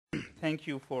Thank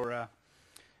you for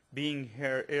being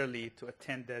here early to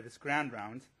attend this grand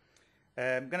round.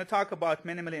 I'm going to talk about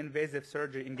minimally invasive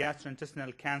surgery in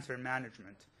gastrointestinal cancer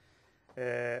management.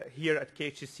 Here at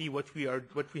KHCC, what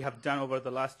we have done over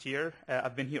the last year.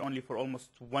 I've been here only for almost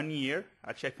 1 year.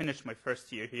 Actually, I finished my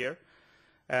first year here.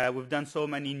 We've done so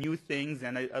many new things,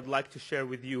 and I'd like to share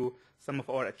with you some of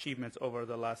our achievements over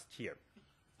the last year.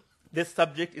 This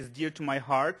subject is dear to my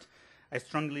heart. I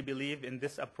strongly believe in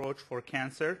this approach for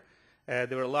cancer.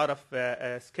 There were a lot of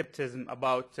skepticism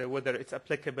about whether it's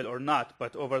applicable or not,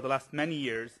 but over the last many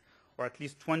years, or at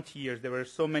least 20 years, there were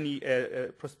so many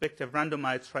prospective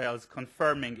randomized trials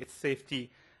confirming its safety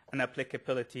and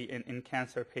applicability in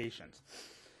cancer patients.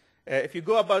 If you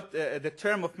go about the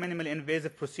term of minimally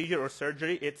invasive procedure or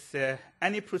surgery, it's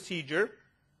any procedure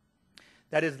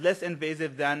that is less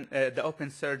invasive than the open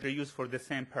surgery used for the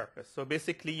same purpose. So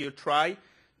basically, you try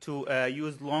to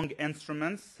use long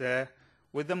instruments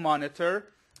with the monitor,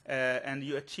 and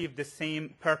you achieve the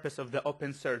same purpose of the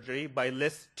open surgery by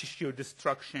less tissue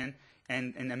destruction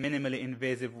and in a minimally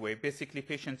invasive way. Basically,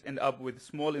 patients end up with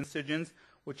small incisions,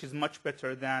 which is much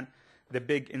better than the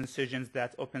big incisions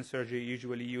that open surgery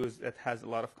usually use that has a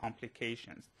lot of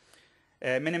complications.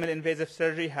 Minimally invasive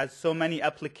surgery has so many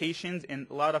applications in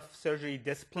a lot of surgery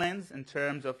disciplines in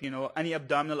terms of, any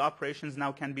abdominal operations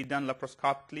now can be done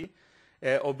laparoscopically.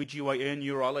 OBGYN,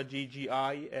 urology,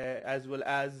 GI, as well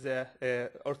as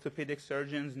orthopedic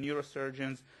surgeons,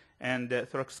 neurosurgeons, and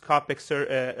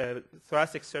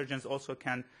thoracic surgeons also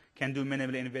can do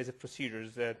minimally invasive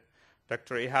procedures.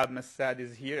 Dr. Ihab Massad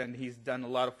is here, and he's done a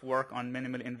lot of work on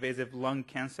minimally invasive lung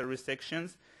cancer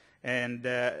resections. And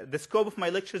the scope of my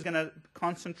lecture is going to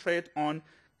concentrate on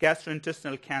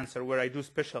gastrointestinal cancer, where I do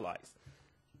specialize.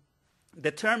 The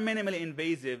term minimally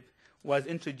invasive was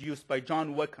introduced by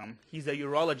John Wickham. He's a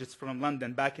urologist from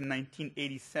London back in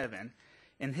 1987.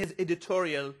 In his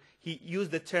editorial, he used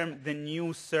the term the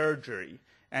new surgery,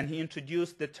 and he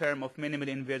introduced the term of minimally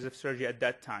invasive surgery at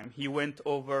that time. He went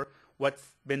over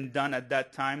what's been done at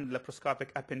that time.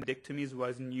 Laparoscopic appendectomies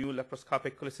was new.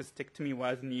 Laparoscopic cholecystectomy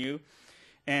was new.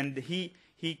 And he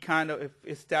kind of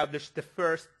established the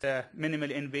first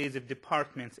minimally invasive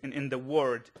departments in the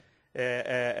world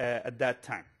at that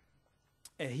time.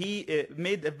 He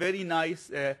made a very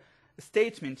nice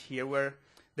statement here where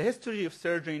the history of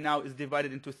surgery now is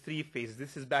divided into 3 phases.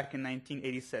 This is back in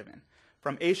 1987.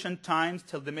 From ancient times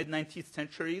till the mid-19th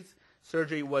centuries,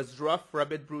 surgery was rough,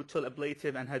 rapid, brutal,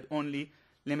 ablative, and had only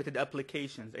limited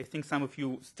applications. I think some of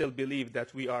you still believe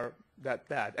that we are that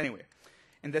bad. Anyway,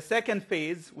 in the second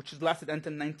phase, which lasted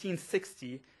until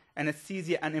 1960,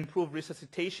 anesthesia and improved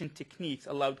resuscitation techniques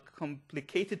allowed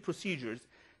complicated procedures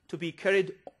to be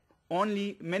carried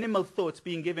only minimal thoughts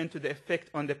being given to the effect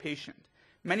on the patient.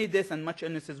 Many deaths and much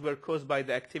illnesses were caused by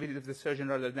the activities of the surgeon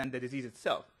rather than the disease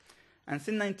itself. And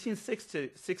since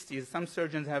 1960s, some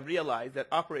surgeons have realized that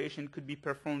operation could be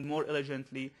performed more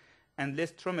elegantly and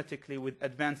less traumatically with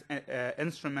advanced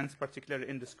instruments, particularly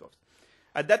endoscopes.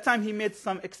 At that time, he made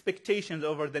some expectations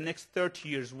over the next 30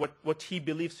 years, what he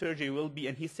believes surgery will be,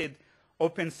 and he said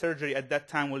open surgery at that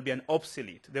time will be an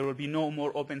obsolete. There will be no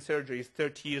more open surgeries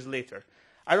 30 years later.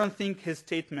 I don't think his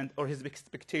statement or his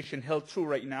expectation held true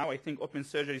right now. I think open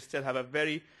surgery still have a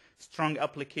very strong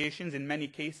applications in many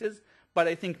cases, but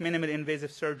I think minimally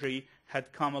invasive surgery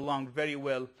had come along very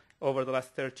well over the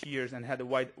last 30 years and had a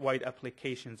wide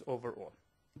applications overall.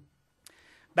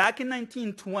 Back in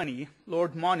 1920,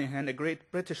 Lord Monaghan, a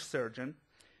great British surgeon,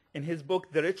 in his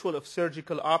book, The Ritual of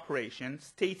Surgical Operation,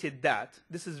 stated that,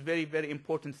 this is very, very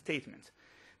important statement,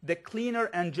 the cleaner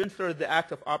and gentler the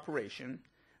act of operation,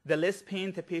 the less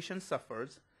pain the patient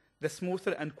suffers, the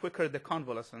smoother and quicker the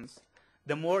convalescence,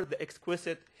 the more the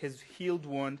exquisite his healed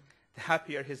wound, the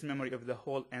happier his memory of the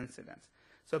whole incident.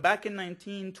 So back in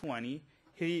 1920,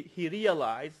 he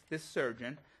realized, this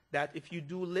surgeon, that if you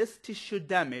do less tissue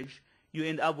damage, you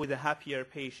end up with a happier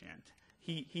patient.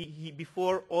 He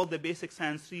before all the basic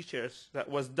science research that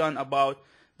was done about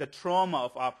the trauma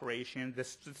of operation, the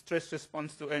stress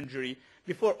response to injury,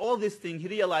 before all this thing, he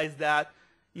realized that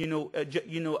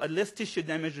a less tissue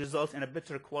damage results in a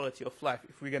better quality of life.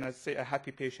 If we're going to say a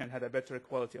happy patient had a better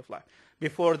quality of life.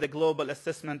 Before the global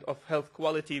assessment of health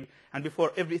quality and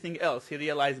before everything else, he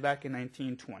realized back in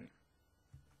 1920.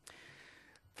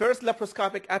 First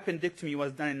laparoscopic appendectomy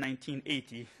was done in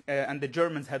 1980, and the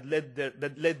Germans had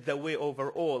led the way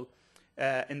overall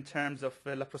in terms of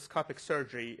laparoscopic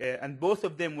surgery, and both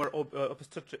of them were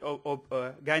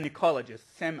gynecologists,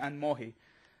 Sem and Mohi.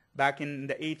 Back in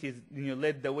the 80s,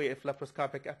 led the way of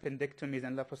laparoscopic appendectomies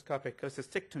and laparoscopic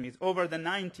cholecystectomies. Over the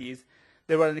 90s,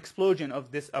 there was an explosion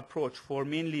of this approach for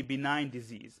mainly benign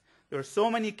disease. There are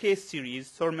so many case series,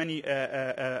 so many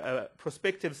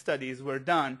prospective studies were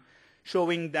done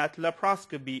showing that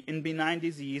laparoscopy in benign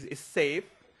disease is safe.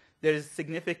 There is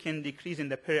significant decrease in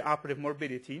the perioperative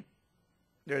morbidity.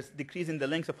 There's decrease in the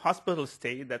length of hospital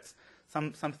stay. That's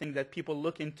something that people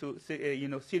look into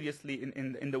seriously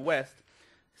in the West.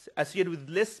 Associated with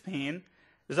less pain,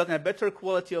 resulting in a better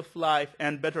quality of life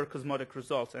and better cosmetic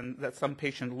results, and that some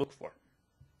patients look for.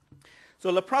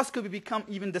 So laparoscopy become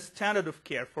even the standard of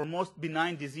care for most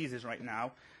benign diseases right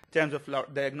now in terms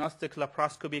of diagnostic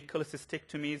laparoscopy,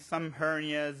 cholecystectomies, some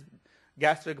hernias,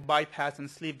 gastric bypass and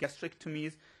sleeve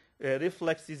gastrectomies,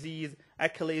 reflux disease,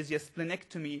 achalasia,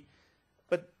 splenectomy.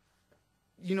 But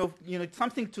it's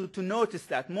something to notice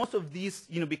that most of these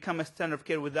become a standard of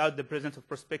care without the presence of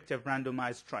prospective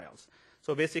randomized trials.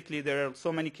 So basically, there are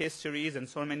so many case series and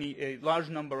so many a large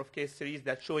number of case series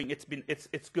that showing it's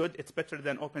good, it's better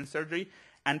than open surgery,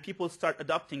 and people start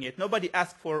adopting it. Nobody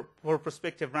asks for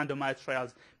prospective randomized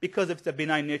trials because of the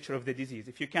benign nature of the disease.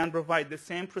 If you can provide the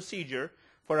same procedure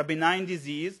for a benign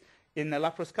disease in a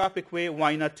laparoscopic way,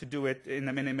 why not to do it in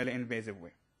a minimally invasive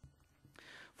way?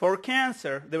 For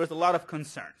cancer, there was a lot of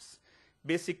concerns.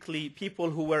 Basically,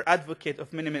 people who were advocates of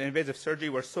minimally invasive surgery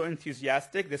were so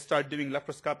enthusiastic, they started doing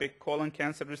laparoscopic colon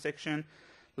cancer resection,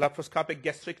 laparoscopic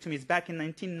gastrectomies back in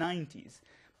 1990s.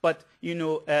 But,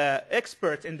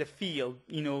 experts in the field,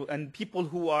 and people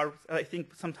who are, I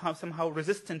think, somehow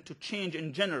resistant to change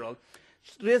in general,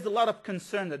 raised a lot of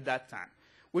concern at that time,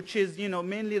 which is,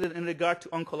 mainly in regard to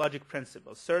oncologic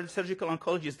principles. Surgical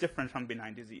oncology is different from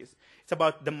benign disease. It's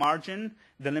about the margin,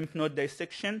 the lymph node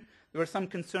dissection. There were some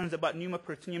concerns about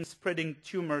pneumoperitoneum spreading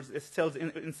tumors, cells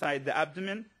inside the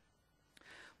abdomen.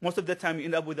 Most of the time, you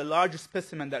end up with a large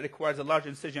specimen that requires a large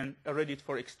incision ready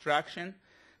for extraction.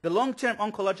 The long-term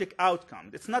oncologic outcome,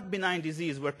 it's not benign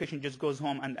disease where patient just goes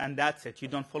home and that's it. You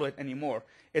don't follow it anymore.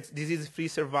 It's disease-free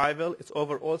survival. It's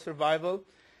overall survival.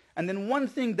 And then one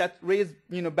thing that raised,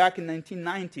 back in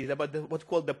 1990s about what's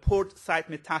called the port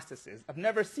site metastasis. I've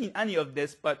never seen any of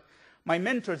this, but my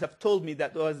mentors have told me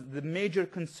that was the major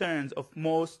concerns of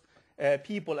most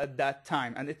people at that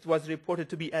time, and it was reported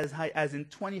to be as high as in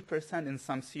 20% in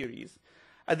some series.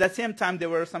 At the same time, there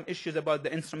were some issues about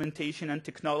the instrumentation and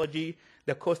technology,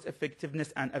 the cost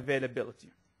effectiveness and availability.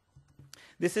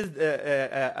 This is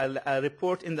a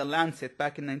report in The Lancet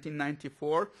back in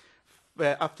 1994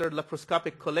 after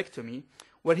laparoscopic colectomy,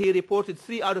 where he reported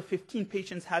 3 out of 15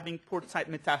 patients having port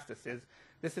site metastasis.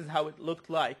 This is how it looked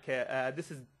like.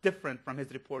 This is different from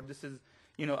his report. This is,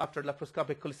 after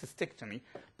laparoscopic cholecystectomy.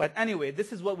 But anyway,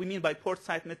 this is what we mean by port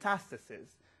site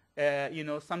metastasis.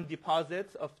 Some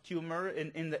deposits of tumor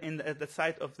at the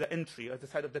site of the entry, at the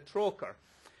site of the trocar.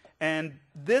 And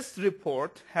this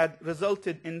report had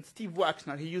resulted in Steve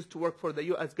Waxner. He used to work for the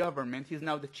U.S. government. He's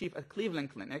now the chief at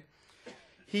Cleveland Clinic.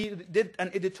 He did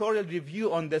an editorial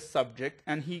review on this subject,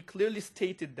 and he clearly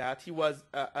stated that he was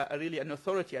really an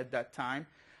authority at that time.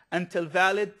 Until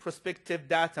valid prospective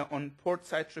data on port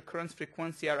site recurrence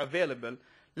frequency are available,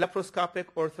 laparoscopic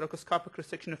or thoracoscopic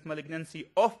resection of malignancy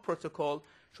off protocol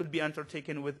should be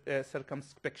undertaken with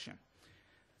circumspection.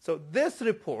 So this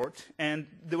report, and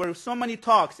there were so many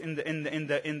talks in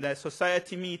the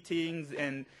society meetings,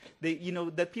 and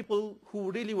the people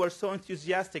who really were so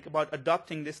enthusiastic about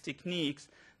adopting these techniques,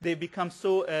 they become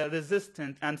so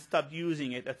resistant and stopped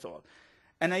using it at all.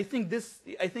 And I think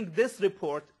this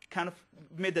report kind of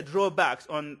made the drawbacks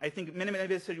on. I think minimally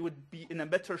invasive surgery would be in a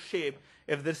better shape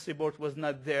if this report was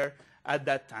not there at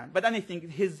that time. But I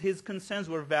think his concerns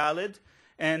were valid.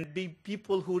 And the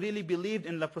people who really believed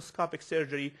in laparoscopic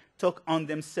surgery took on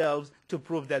themselves to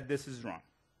prove that this is wrong.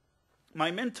 My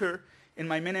mentor in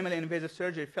my minimally invasive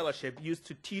surgery fellowship used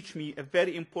to teach me a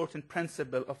very important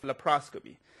principle of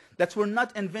laparoscopy. That we're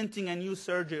not inventing a new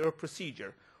surgery or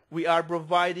procedure. We are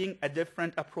providing a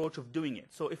different approach of doing it.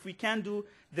 So if we can do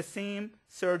the same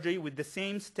surgery with the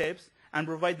same steps and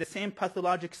provide the same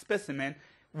pathologic specimen,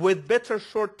 with better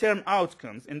short-term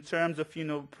outcomes in terms of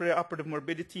preoperative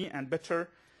morbidity and better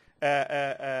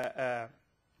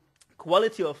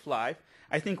quality of life,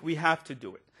 I think we have to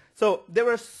do it. So there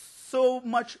was so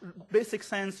much basic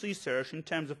science research in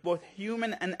terms of both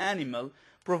human and animal,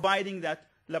 providing that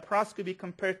laparoscopy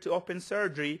compared to open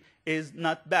surgery is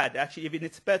not bad. Actually, even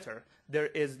it's better. There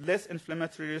is less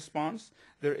inflammatory response.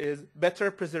 There is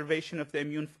better preservation of the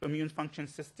immune function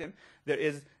system. There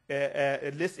is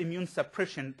less immune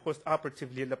suppression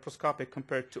post-operatively laparoscopic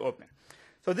compared to open.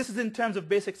 So this is in terms of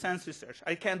basic science research.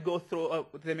 I can't go through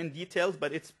them in details,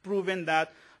 but it's proven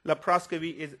that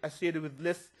laparoscopy is associated with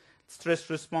less stress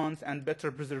response and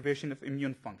better preservation of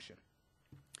immune function.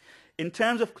 In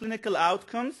terms of clinical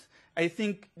outcomes, I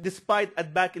think despite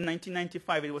back in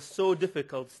 1995 it was so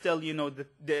difficult, still,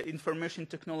 the information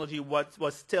technology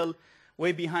was still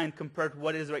way behind compared to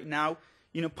what it is right now.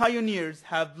 Pioneers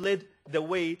have led the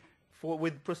way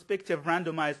with prospective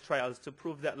randomized trials to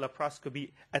prove that laparoscopy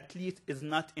at least is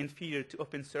not inferior to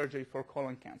open surgery for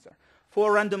colon cancer.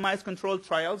 4 randomized controlled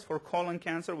trials for colon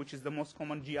cancer, which is the most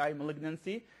common GI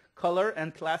malignancy, Color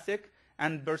and Classic,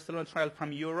 and Barcelona trial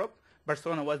from Europe.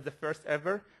 Barcelona was the first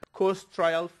ever. Coast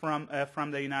trial from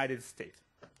the United States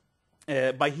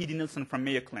by Heidi Nielsen from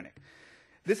Mayo Clinic.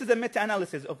 This is a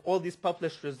meta-analysis of all these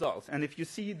published results. And if you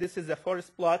see, this is a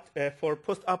forest plot for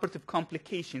post-operative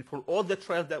complication for all the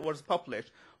trials that was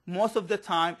published. Most of the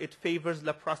time, it favors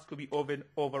laparoscopy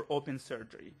over open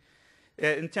surgery.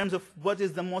 In terms of what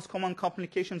is the most common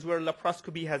complications where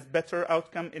laparoscopy has better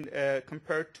outcome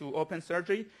compared to open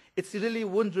surgery, it's really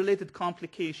wound-related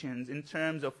complications in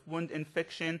terms of wound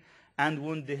infection and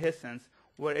wound dehiscence,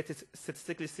 where it is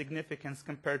statistically significant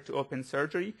compared to open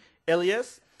surgery,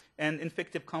 ileus, and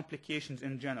infective complications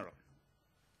in general.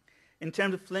 In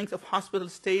terms of length of hospital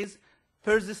stays,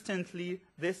 persistently,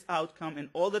 this outcome in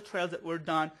all the trials that were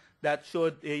done that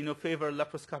showed favor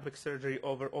laparoscopic surgery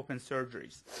over open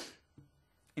surgeries.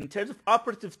 In terms of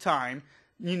operative time,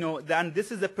 then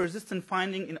this is a persistent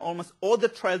finding in almost all the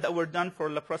trials that were done for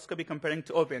laparoscopy comparing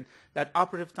to open, that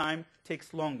operative time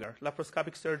takes longer.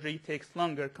 Laparoscopic surgery takes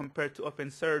longer compared to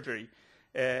open surgery.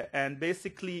 And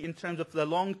basically, in terms of the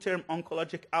long-term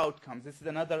oncologic outcomes, this is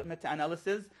another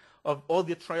meta-analysis of all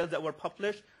the trials that were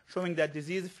published, showing that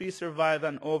disease-free survival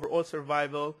and overall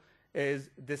survival is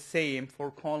the same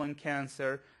for colon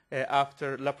cancer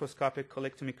after laparoscopic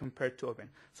colectomy compared to open.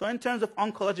 So in terms of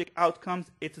oncologic outcomes,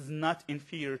 it is not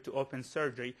inferior to open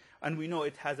surgery, and we know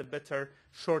it has a better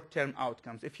short-term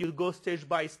outcomes. If you go stage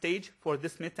by stage for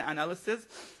this meta-analysis,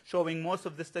 showing most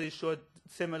of the studies showed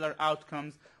similar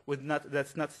outcomes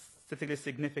that's not statistically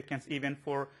significant even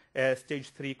for stage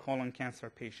 3 colon cancer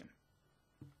patient.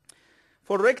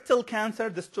 For rectal cancer,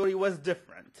 the story was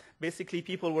different. Basically,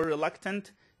 people were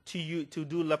reluctant to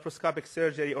do laparoscopic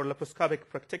surgery or laparoscopic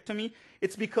proctectomy.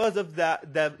 It's because of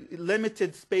the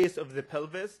limited space of the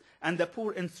pelvis and the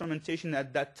poor instrumentation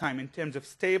at that time in terms of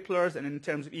staplers and in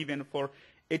terms of even for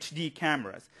HD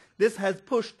cameras. This has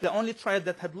pushed, the only trial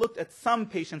that had looked at some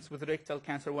patients with rectal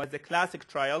cancer was the Classic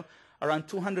trial, around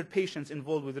 200 patients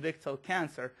involved with rectal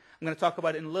cancer. I'm going to talk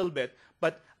about it in a little bit.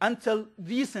 But until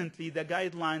recently, the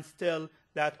guidelines still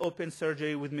that open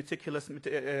surgery with meticulous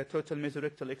total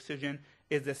mesorectal excision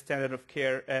is the standard of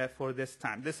care for this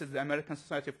time. This is the American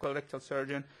Society of Colorectal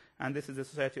Surgeons, and this is the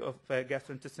Society of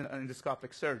Gastrointestinal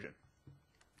Endoscopic Surgeons.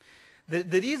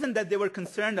 The reason that they were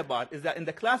concerned about is that in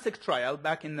the Classic trial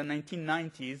back in the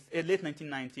 1990s, late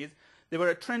 1990s, there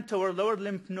were a trend toward lower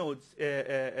lymph nodes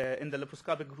in the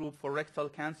laparoscopic group for rectal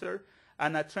cancer,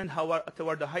 and a trend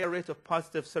toward a higher rate of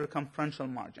positive circumferential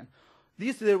margin.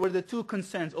 These were the two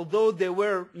concerns. Although they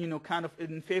were, kind of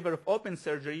in favor of open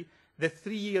surgery, the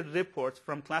 3-year reports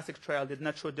from Classic trial did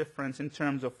not show difference in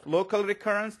terms of local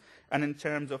recurrence and in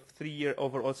terms of 3-year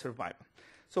overall survival.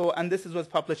 So, and this was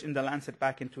published in The Lancet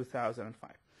back in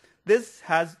 2005. This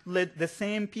has led the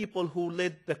same people who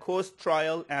led the Coast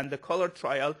trial and the Color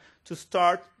trial to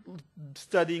start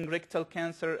studying rectal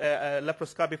cancer,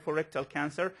 laparoscopy for rectal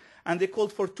cancer, and they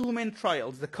called for 2 main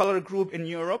trials: the Color group in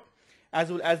Europe,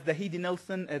 as well as the Heidi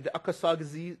Nielsen, the ACOSOG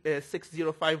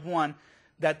Z6051,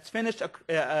 that finished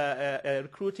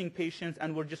recruiting patients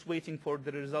and were just waiting for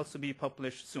the results to be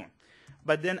published soon.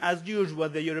 But then, as usual,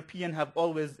 the Europeans have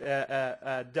always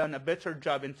done a better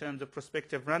job in terms of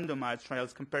prospective randomized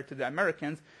trials compared to the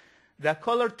Americans. The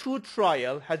Color 2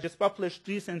 trial has just published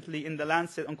recently in the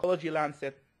Lancet, Oncology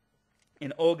Lancet,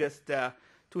 in August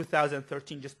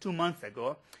 2013, just 2 months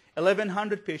ago.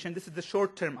 1,100 patients. This is the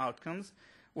short-term outcomes,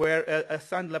 where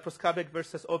assigned laparoscopic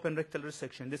versus open rectal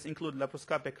resection. This includes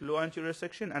laparoscopic low anterior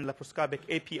resection and laparoscopic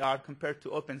APR compared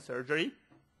to open surgery.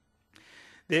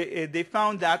 They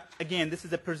found that, again, this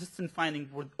is a persistent finding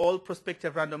with all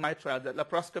prospective randomized trials, that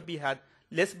laparoscopy had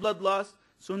less blood loss,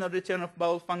 sooner return of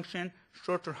bowel function,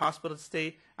 shorter hospital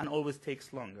stay, and always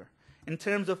takes longer. In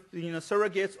terms of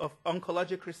surrogates of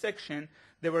oncologic resection,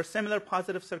 there were similar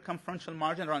positive circumferential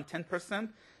margin, around 10%,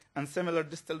 and similar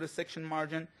distal resection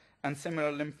margin, and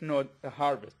similar lymph node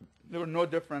harvest. There were no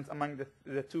difference among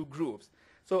the 2 groups.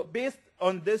 So based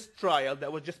on this trial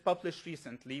that was just published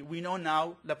recently, we know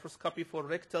now laparoscopy for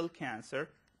rectal cancer,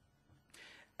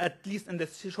 at least in the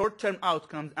short-term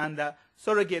outcomes and the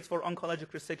surrogates for oncologic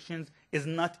resections, is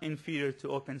not inferior to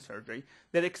open surgery.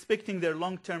 They're expecting their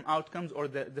long-term outcomes or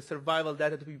the survival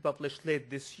data to be published late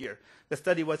this year. The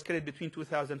study was carried between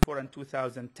 2004 and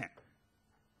 2010.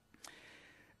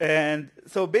 And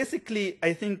so basically,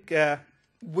 I think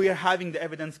we are having the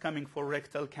evidence coming for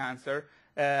rectal cancer.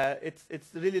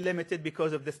 It's really limited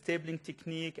because of the stabling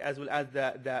technique, as well as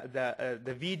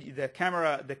the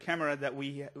camera that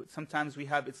we sometimes we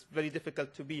have. It's very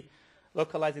difficult to be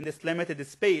localized in this limited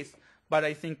space. But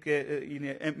I think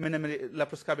minimally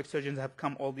laparoscopic surgeons have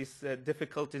come all these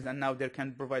difficulties, and now they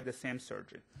can provide the same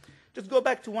surgery. Just go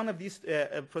back to one of these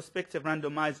prospective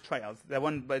randomized trials, the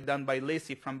one done by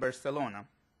Lacey from Barcelona.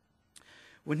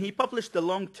 When he published the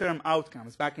long-term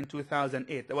outcomes back in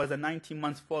 2008, there was a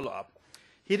 19-month follow-up.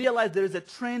 He realized there is a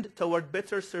trend toward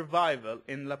better survival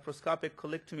in laparoscopic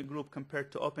colectomy group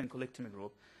compared to open colectomy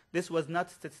group. This was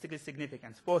not statistically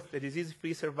significant, both the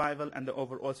disease-free survival and the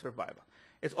overall survival.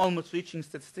 It's almost reaching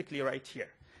statistically right here.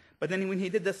 But then when he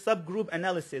did the subgroup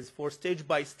analysis for stage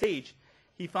by stage,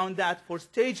 he found that for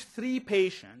stage 3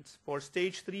 patients,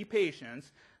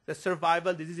 the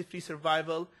survival, disease-free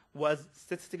survival, was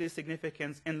statistically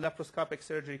significant in laparoscopic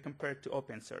surgery compared to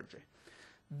open surgery.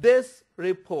 This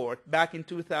report back in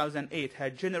 2008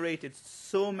 had generated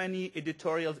so many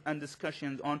editorials and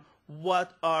discussions on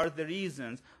what are the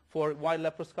reasons for why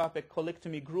laparoscopic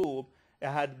colectomy group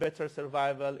had better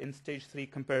survival in stage 3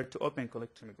 compared to open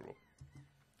colectomy group.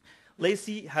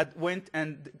 Lacey had went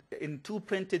and in 2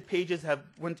 printed pages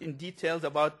went in details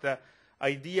about the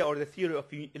idea or the theory of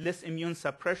less immune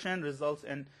suppression results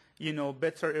in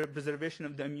better preservation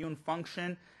of the immune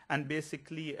function and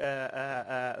basically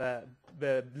better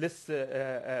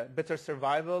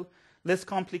survival, less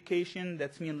complication,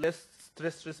 that means less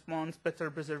stress response,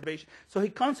 better preservation. So he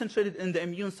concentrated in the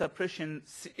immune suppression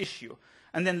issue.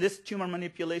 And then less tumor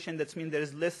manipulation, that means there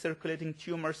is less circulating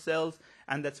tumor cells,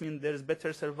 and that means there is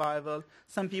better survival.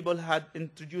 Some people had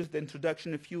introduced the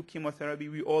introduction of few chemotherapy.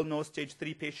 We all know stage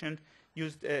 3 patient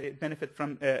used benefit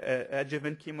from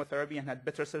adjuvant chemotherapy and had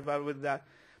better survival with that.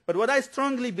 But what I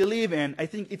strongly believe in, I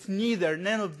think it's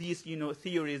none of these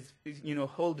theories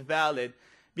hold valid,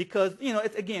 because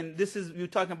it's, again, you're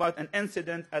talking about an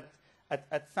incident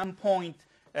at some point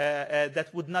that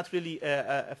would not really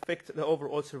affect the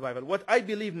overall survival. What I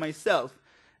believe myself,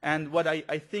 and what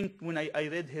I think when I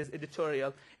read his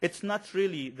editorial, it's not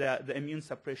really the immune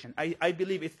suppression. I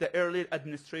believe it's the early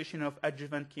administration of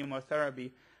adjuvant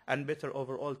chemotherapy and better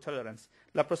overall tolerance.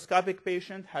 Laparoscopic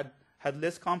patient had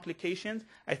less complications.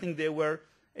 I think they were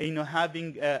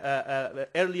having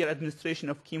earlier administration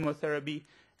of chemotherapy,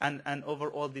 and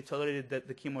overall they tolerated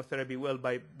the chemotherapy well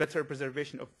by better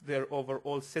preservation of their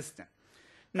overall system.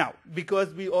 Now,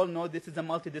 because we all know this is a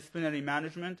multidisciplinary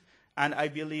management, and I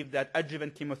believe that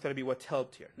adjuvant chemotherapy what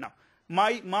helped here. Now,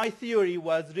 my theory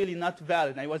was really not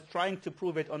valid. I was trying to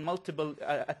prove it on multiple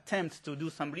attempts to do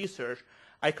some research.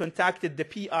 I contacted the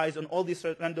PIs on all these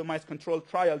randomized controlled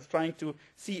trials, trying to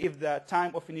see if the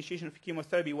time of initiation of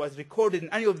chemotherapy was recorded in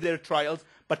any of their trials,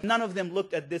 but none of them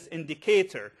looked at this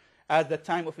indicator as the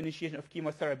time of initiation of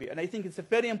chemotherapy. And I think it's a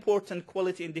very important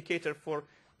quality indicator for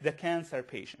the cancer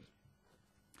patient.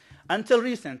 Until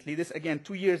recently, this again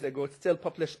 2 years ago, it's still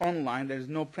published online, there's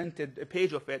no printed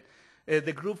page of it,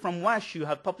 the group from WashU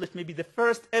have published maybe the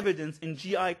first evidence in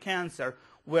GI cancer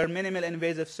where minimal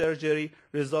invasive surgery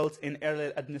results in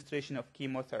early administration of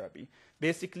chemotherapy.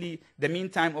 Basically, the mean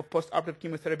time of post-operative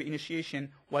chemotherapy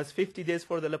initiation was 50 days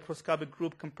for the laparoscopic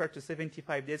group compared to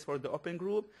 75 days for the open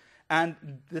group. And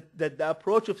the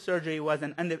approach of surgery was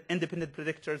an independent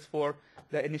predictors for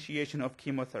the initiation of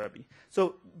chemotherapy.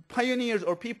 So pioneers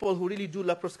or people who really do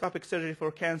laparoscopic surgery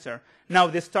for cancer, now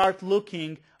they start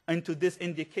looking into this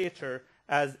indicator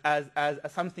as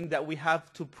something that we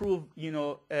have to prove,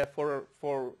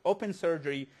 for open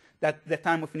surgery, that the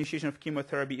time of initiation of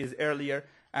chemotherapy is earlier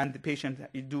and the patient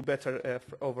do better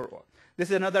overall. This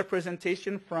is another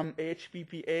presentation from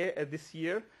AHPPA this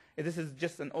year. This is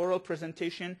just an oral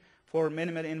presentation for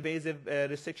minimally invasive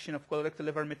resection of colorectal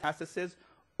liver metastasis,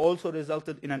 also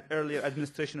resulted in an earlier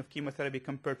administration of chemotherapy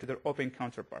compared to their open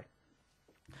counterpart.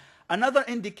 Another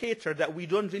indicator that we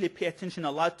don't really pay attention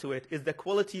a lot to it is the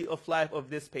quality of life of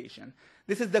this patient.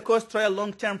 This is the COAST trial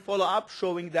long-term follow-up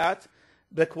showing that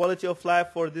the quality of life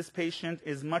for this patient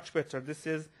is much better. This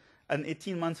is an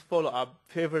 18-month follow-up,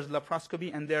 favors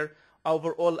laparoscopy, and their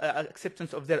overall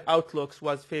acceptance of their outlooks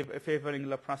was favoring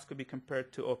laparoscopy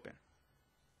compared to open.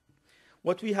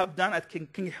 What we have done at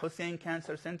King Hussein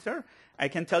Cancer Center, I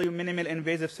can tell you minimal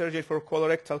invasive surgery for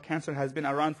colorectal cancer has been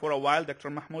around for a while. Dr.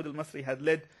 Mahmoud Al-Masri had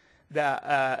led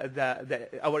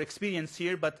our experience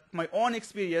here, but my own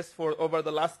experience for over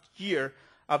the last year,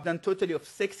 I've done totally of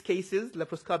 6 cases,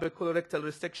 laparoscopic colorectal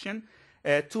resection,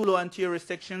 2 low anterior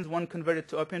resections, 1 converted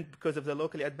to open because of the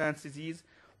locally advanced disease,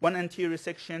 1 anterior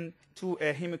resection, 2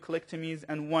 hemicolectomies,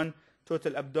 and 1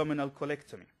 total abdominal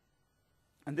colectomy.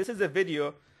 And this is a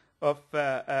video of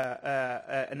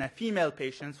in a female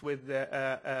patient with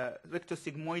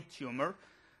rectosigmoid tumor.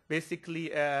 Basically,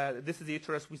 this is the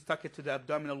uterus. We stuck it to the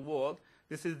abdominal wall.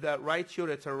 This is the right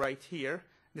ureter right here.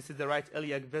 This is the right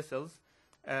iliac vessels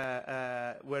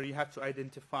where you have to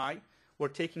identify. We're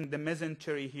taking the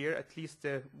mesentery here, at least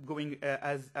going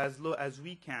as low as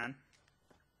we can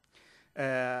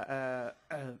to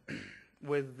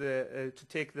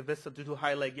take the vessel, to do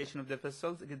high ligation of the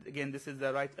vessels. Again, this is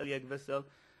the right iliac vessel,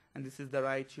 and this is the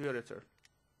right ureter.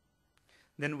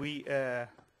 Then we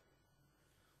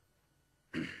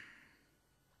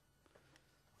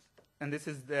and this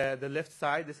is the left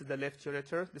side. This is the left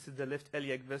ureter. This is the left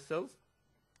iliac vessels.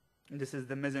 And this is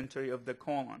the mesentery of the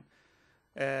colon.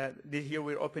 Here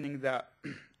we're opening the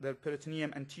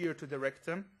peritoneum anterior to the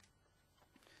rectum.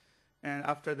 And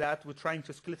after that, we're trying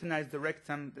to skeletonize the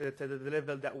rectum to the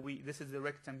level that this is the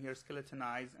rectum here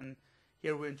skeletonized. And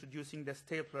here we're introducing the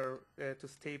stapler to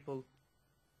staple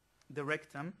the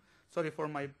rectum. Sorry for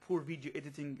my poor video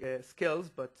editing skills,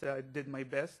 but I did my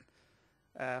best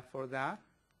for that.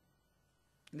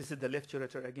 This is the left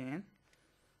ureter again.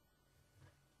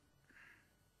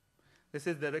 This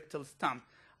is the rectal stump.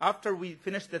 After we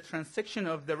finish the transection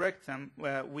of the rectum,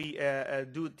 we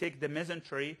do take the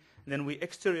mesentery, then we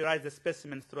exteriorize the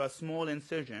specimen through a small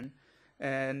incision,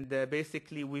 and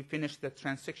basically we finish the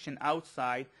transection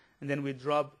outside, and then we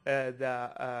drop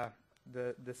the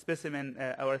specimen,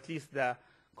 or at least the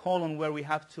colon where we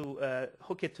have to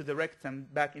hook it to the rectum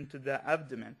back into the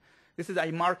abdomen. This is,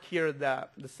 I mark here the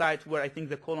site where I think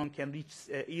the colon can reach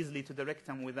easily to the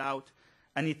rectum without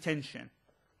any tension.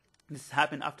 This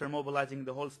happened after mobilizing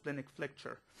the whole splenic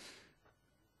flexure.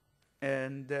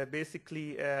 And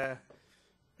basically,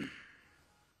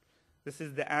 this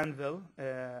is the anvil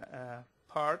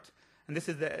part. And this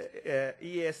is the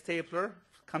EA stapler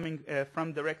coming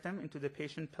from the rectum into the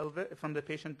patient pelvis, from the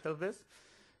patient pelvis.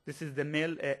 This is the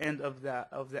male end of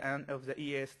the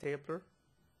EA stapler.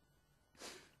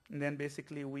 And then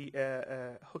basically we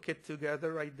hook it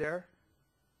together right there.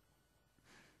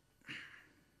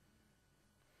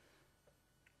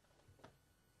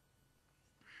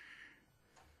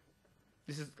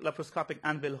 This is laparoscopic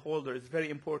anvil holder. It's very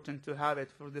important to have it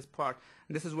for this part.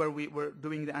 And this is where we were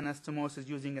doing the anastomosis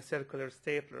using a circular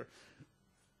stapler.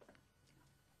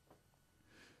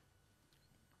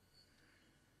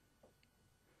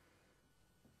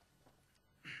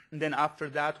 And then after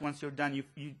that, once you're done,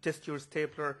 you test your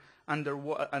stapler under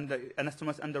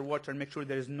anastomosis underwater and make sure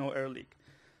there is no air leak.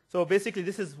 So basically,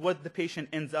 this is what the patient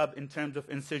ends up in terms of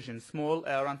incisions. Small,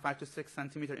 around 5 to 6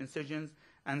 centimeter incisions,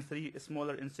 and 3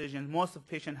 smaller incisions. Most of the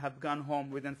patients have gone home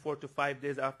within 4 to 5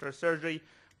 days after surgery.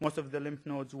 Most of the lymph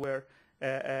nodes were,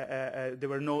 there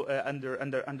were no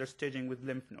understaging with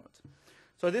lymph nodes.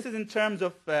 So this is in terms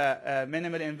of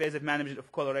minimally invasive management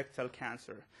of colorectal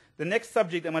cancer. The next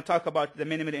subject, I'm going to talk about the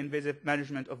minimally invasive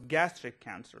management of gastric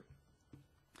cancer.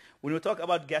 When we talk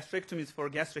about gastrectomies for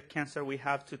gastric cancer, we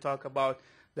have to talk about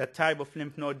the type of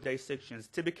lymph node dissections.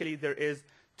 Typically, there is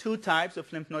 2 types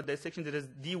of lymph node dissection. There is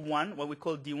D1, what we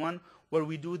call D1, where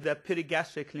we do the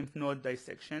perigastric lymph node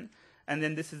dissection. And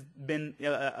then this has been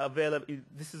available.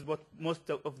 This is what most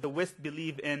of the West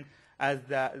believe in as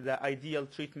the ideal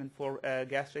treatment for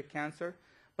gastric cancer.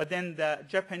 But then the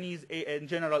Japanese, in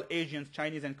general, Asians,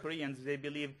 Chinese, and Koreans, they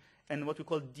believe in what we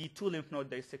call D2 lymph node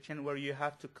dissection, where you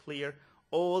have to clear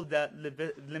all the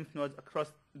lymph nodes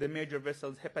across the major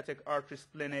vessels, hepatic, artery,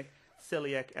 splenic,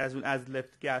 celiac, as well as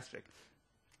left gastric.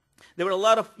 There were a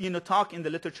lot of talk in the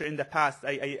literature in the past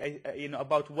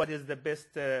about what is the best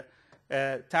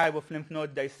type of lymph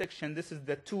node dissection. This is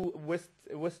the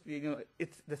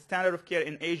it's the standard of care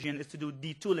in Asian is to do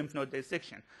D2 lymph node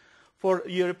dissection. For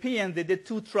European, they did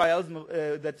 2 trials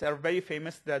that are very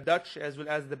famous, the Dutch as well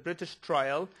as the British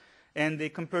trial, and they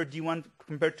compared D1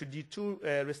 compared to D2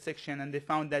 resection, and they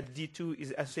found that D2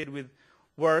 is associated with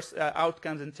worse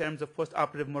outcomes in terms of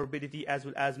postoperative morbidity as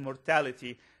well as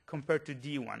mortality compared to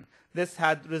D1. This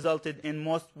had resulted in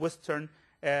most Western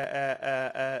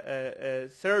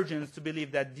surgeons to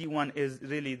believe that D1 is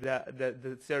really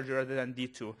the surgery rather than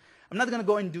D2. I'm not going to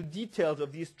go into details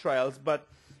of these trials, but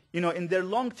in their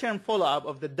long-term follow-up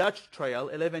of the Dutch trial,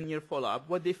 11-year follow-up,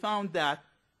 what they found that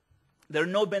there are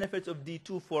no benefits of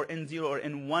D2 for N0 or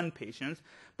N1 patients,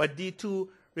 but D2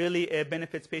 really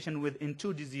benefits patients with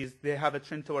N2 disease. They have a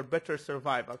trend toward better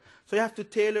survival. So you have to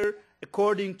tailor,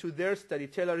 according to their study,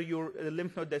 tailor your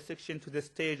lymph node dissection to the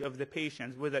stage of the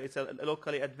patient, whether it's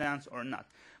locally advanced or not.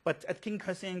 But at King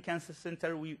Hussein Cancer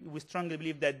Center, we strongly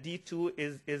believe that D2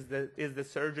 is the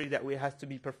surgery that has to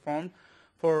be performed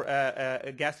for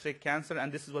gastric cancer,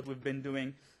 and this is what we've been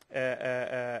doing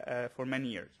for many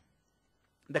years.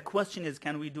 The question is,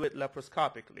 can we do it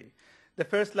laparoscopically? The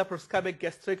first laparoscopic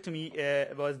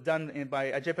gastrectomy was done by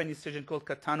a Japanese surgeon called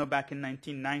Katano back in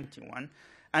 1991.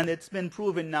 And it's been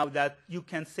proven now that you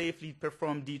can safely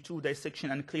perform D2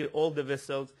 dissection and clear all the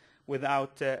vessels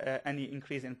without any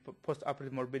increase in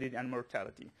postoperative morbidity and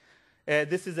mortality.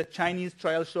 This is a Chinese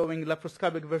trial showing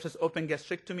laparoscopic versus open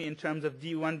gastrectomy in terms of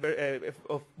D1, if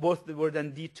both were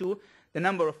done D2. The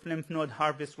number of lymph node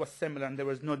harvest was similar, and there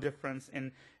was no difference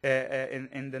in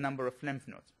the number of lymph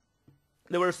nodes.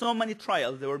 There were so many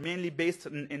trials. They were mainly based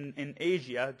in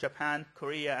Asia, Japan,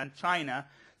 Korea, and China,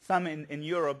 some in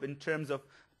Europe in terms of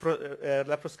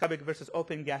laparoscopic versus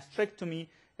open gastrectomy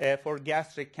for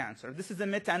gastric cancer. This is a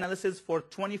meta-analysis for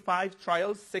 25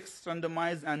 trials, 6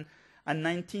 randomized and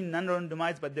 19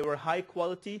 non-randomized, but they were high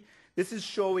quality. This is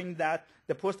showing that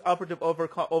the post-operative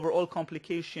overall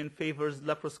complication favors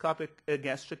laparoscopic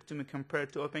gastrectomy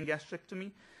compared to open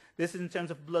gastrectomy. This is in terms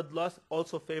of blood loss,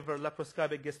 also favor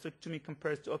laparoscopic gastrectomy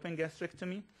compared to open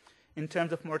gastrectomy. In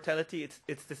terms of mortality,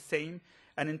 it's the same.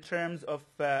 And in terms of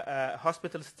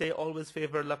hospital stay, always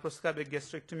favor laparoscopic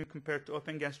gastrectomy compared to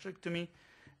open gastrectomy.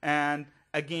 And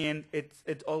again,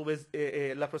 it always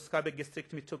laparoscopic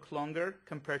gastrectomy took longer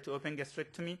compared to open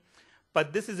gastrectomy.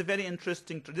 But this is a very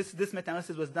interesting. This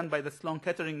meta-analysis was done by the Sloan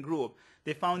Kettering group.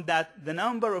 They found that the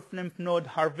number of lymph node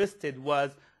harvested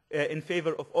was in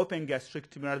favor of open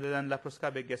gastrectomy rather than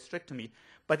laparoscopic gastrectomy.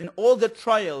 But in all the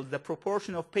trials, the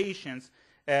proportion of patients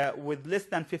with less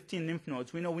than 15 lymph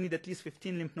nodes, we know we need at least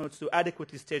 15 lymph nodes to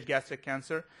adequately stage gastric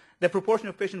cancer. The proportion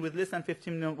of patients with less than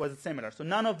 15 lymph nodes was similar. So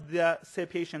none of the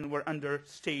patients were under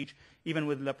stage, even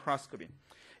with laparoscopy.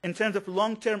 In terms of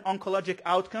long-term oncologic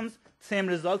outcomes, same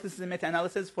result. This is a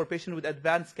meta-analysis for patients with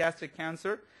advanced gastric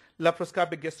cancer.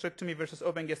 Laparoscopic gastrectomy versus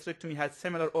open gastrectomy had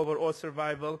similar overall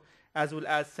survival as well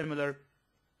as similar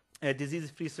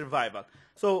disease-free survival.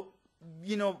 So,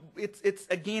 you know, it's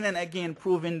again and again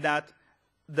proven that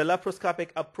the laparoscopic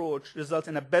approach results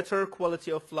in a better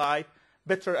quality of life,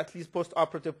 better at least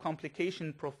post-operative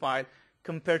complication profile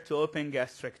compared to open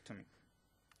gastrectomy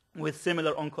with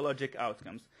similar oncologic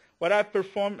outcomes. What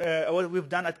we've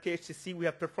done at KHCC, we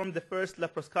have performed the first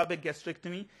laparoscopic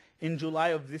gastrectomy in July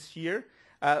of this year.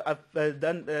 I've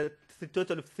done a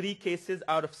total of 3 cases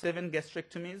out of 7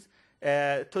 gastrectomies.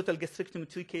 Total gastrectomy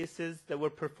 2 cases that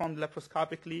were performed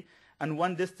laparoscopically, and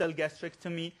 1 distal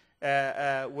gastrectomy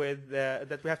that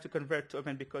we have to convert to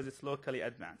open because it's locally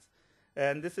advanced.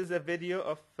 And this is a video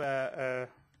of the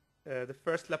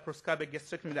first laparoscopic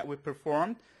gastrectomy that we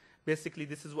performed. Basically,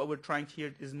 this is what we're trying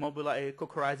here is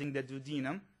cauterizing the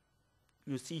duodenum.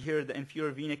 You see here the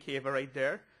inferior vena cava right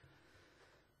there.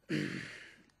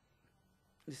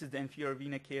 This is the inferior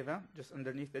vena cava, just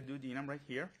underneath the duodenum right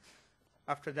here.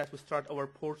 After that, we start our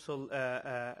portal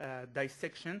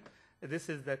dissection. This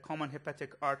is the common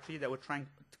hepatic artery that we're trying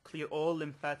to clear all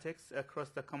lymphatics across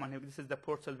the common. This is the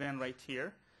portal vein right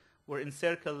here. We're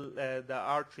encircle the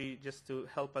artery just to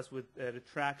help us with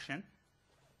retraction.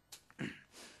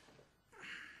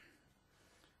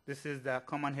 This is the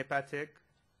common hepatic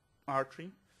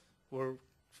artery. We're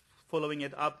following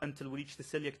it up until we reach the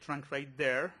celiac trunk right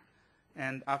there.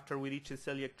 And after we reach the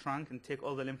celiac trunk and take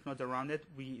all the lymph nodes around it,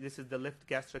 this is the left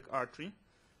gastric artery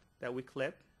that we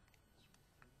clip.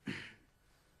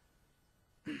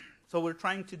 So we're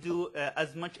trying to do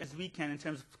as much as we can in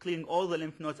terms of clearing all the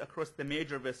lymph nodes across the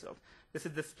major vessels. This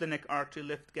is the splenic artery,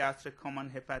 left gastric, common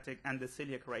hepatic, and the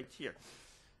celiac right here.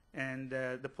 And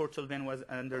the portal vein was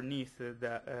underneath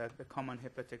the common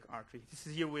hepatic artery. This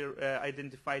is here we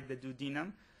identified the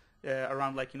duodenum.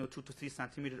 Around 2 to 3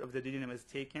 centimeters of the duodenum is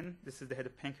taken. This is the head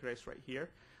of pancreas right here.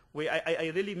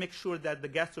 I really make sure that the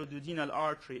gastroduodenal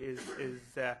artery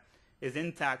is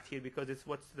intact here because it's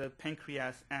what's the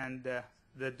pancreas and the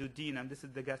duodenum. This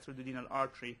is the gastroduodenal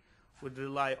artery would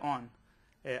rely on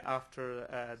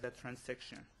after the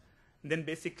transection. And then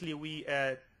basically we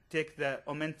take the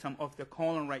omentum of the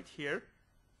colon right here.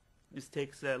 This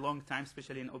takes a long time,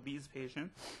 especially in obese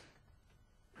patients.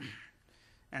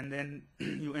 And then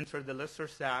you enter the lesser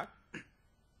sac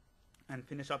and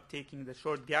finish up taking the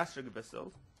short gastric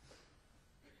vessels.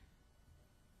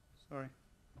 Sorry.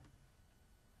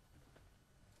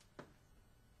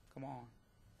 Come on.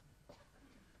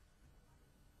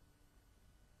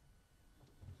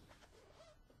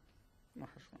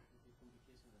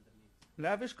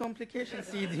 Lavish complications,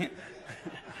 CD.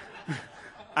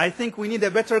 I think we need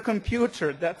a better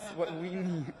computer. That's what we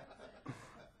need.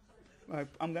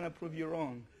 I'm going to prove you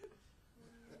wrong.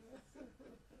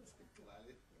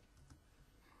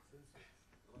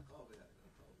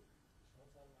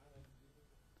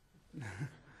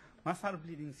 ما صار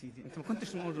bleeding سيدي انت ما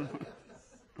كنتش موجود.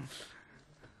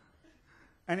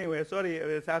 Anyway, sorry,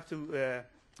 I have to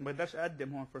بقدرش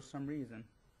اقدم هون for some reason.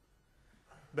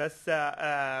 بس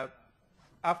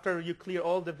after you clear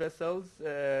all the vessels,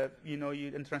 you know,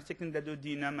 you and transecting the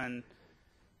duodenum and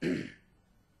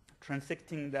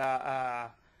transecting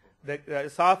the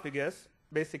esophagus,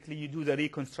 basically you do the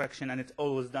reconstruction, and it's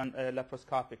always done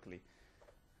laparoscopically.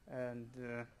 And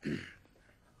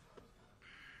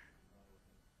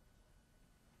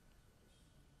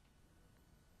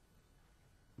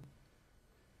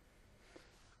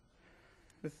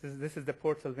this is the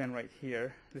portal vein right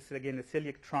here. This is again the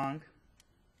celiac trunk,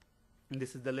 and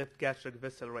this is the left gastric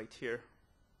vessel right here.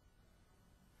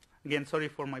 Again, sorry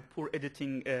for my poor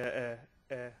editing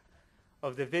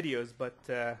of the videos, but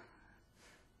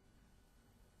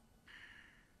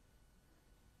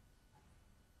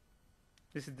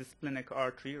this is the splenic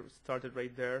artery. It started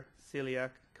right there.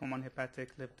 Celiac, common hepatic,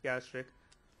 left gastric.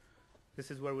 This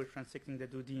is where we're transecting the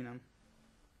duodenum.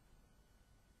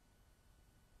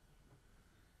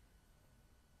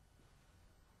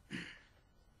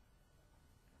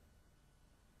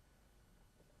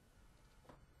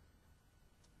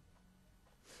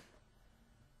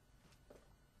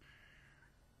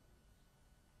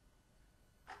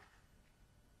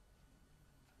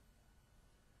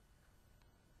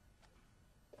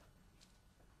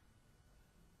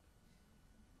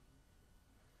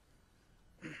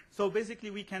 So basically,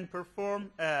 we can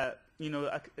perform,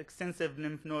 extensive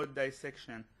lymph node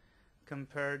dissection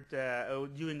compared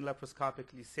doing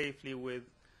laparoscopically safely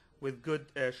with good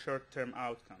short-term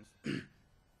outcomes.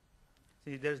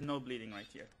 See, there's no bleeding right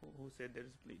here. Who said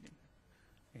there's bleeding?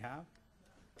 We have?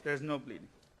 There's no bleeding.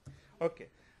 Okay.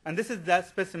 And this is that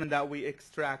specimen that we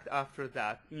extract after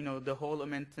that. You know, the whole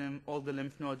omentum, all the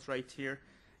lymph nodes right here.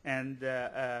 And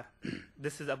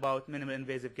this is about minimal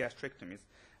invasive gastrectomies.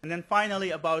 And then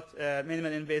finally, about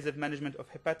minimal invasive management of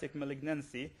hepatic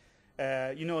malignancy.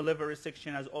 Liver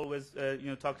resection has always,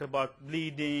 talked about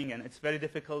bleeding, and it's very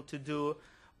difficult to do.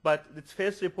 But it's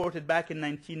first reported back in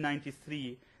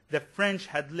 1993. The French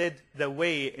had led the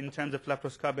way in terms of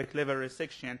laparoscopic liver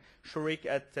resection. Chourik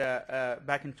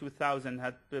back in 2000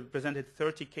 had presented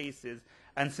 30 cases,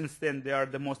 and since then they are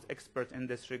the most expert in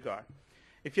this regard.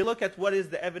 If you look at what is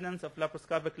the evidence of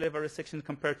laparoscopic liver resection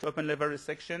compared to open liver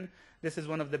resection, this is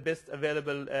one of the best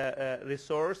available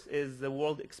resource, is the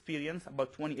world experience,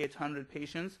 about 2,800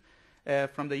 patients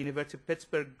from the University of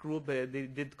Pittsburgh group. They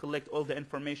did collect all the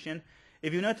information.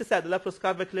 If you notice that the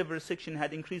laparoscopic liver resection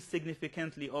had increased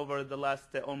significantly over the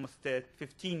last almost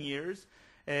 15 years,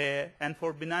 and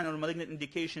for benign or malignant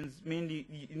indications,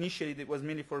 initially it was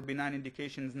mainly for benign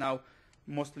indications, now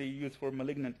mostly used for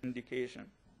malignant indication.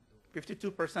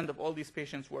 52% of all these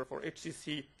patients were for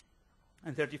HCC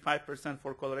and 35%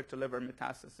 for colorectal liver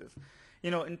metastasis.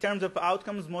 In terms of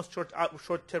outcomes, most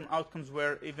short-term outcomes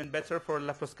were even better for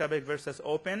laparoscopic versus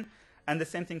open, and the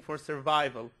same thing for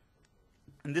survival.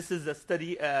 And this is a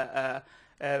study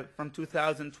from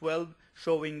 2012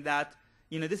 showing that,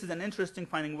 this is an interesting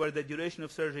finding where the duration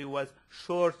of surgery was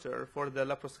shorter for the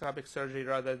laparoscopic surgery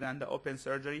rather than the open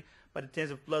surgery, but in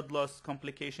terms of blood loss,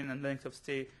 complication, and length of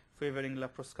stay, favoring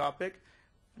laparoscopic.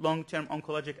 Long-term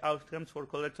oncologic outcomes for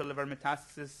colorectal liver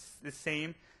metastasis, the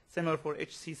same. Similar for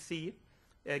HCC,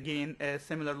 again, a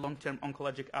similar long-term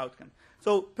oncologic outcome.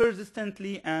 So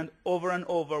persistently and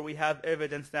over, we have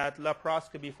evidence that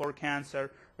laparoscopy for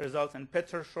cancer results in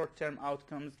better short-term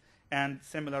outcomes and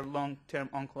similar long-term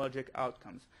oncologic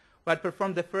outcomes. We had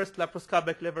performed the first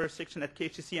laparoscopic liver resection at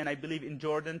KHC, and I believe in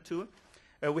Jordan too.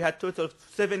 We had total of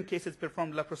 7 cases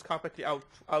performed laparoscopically out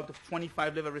of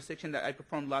 25 liver resection that I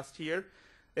performed last year.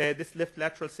 This left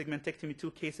lateral segmentectomy,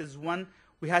 2 cases. 1,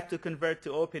 we had to convert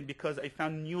to open because I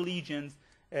found new lesions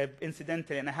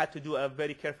incidentally, and I had to do a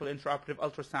very careful intraoperative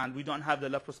ultrasound. We don't have the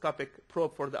laparoscopic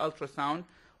probe for the ultrasound.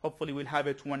 Hopefully we'll have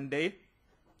it one day.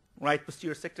 Right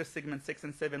posterior sector segment 6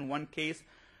 and 7, 1 case.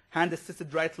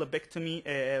 Hand-assisted right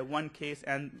lobectomy, 1 case,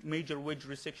 and major wedge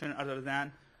resection other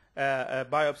than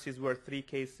biopsies were 3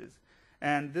 cases.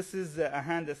 And this is a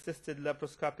hand-assisted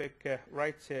laparoscopic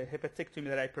right hepatectomy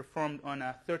that I performed on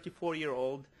a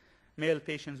 34-year-old male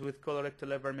patient with colorectal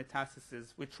liver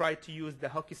metastasis. We tried to use the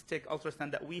hockey stick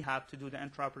ultrasound that we have to do the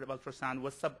intraoperative ultrasound. It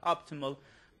was suboptimal,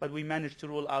 but we managed to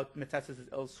rule out metastasis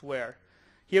elsewhere.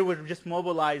 Here we're just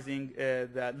mobilizing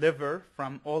the liver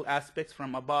from all aspects,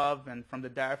 from above and from the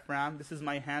diaphragm. This is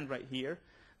my hand right here.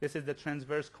 This is the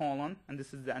transverse colon, and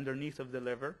this is the underneath of the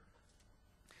liver.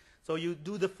 So you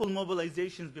do the full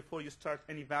mobilizations before you start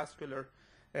any vascular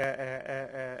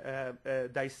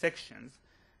dissections.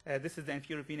 This is the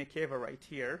inferior vena cava right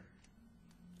here.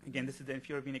 Again, this is the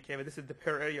inferior vena cava. This is the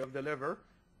per area of the liver.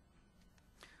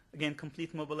 Again,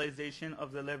 complete mobilization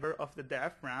of the liver, of the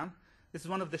diaphragm. This is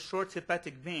one of the short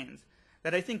hepatic veins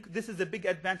that I think this is a big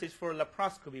advantage for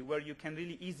laparoscopy, where you can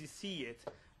really easily see it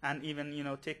and even, you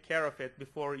know, take care of it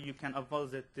before you can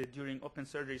avulse it during open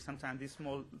surgery. Sometimes these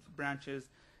small branches,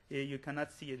 you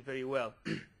cannot see it very well.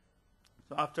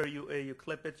 So after you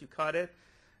clip it, you cut it.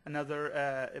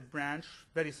 Another branch,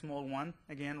 very small one,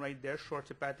 again right there, short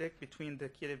hepatic, between the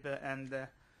cava and the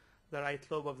right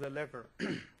lobe of the liver.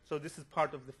 So this is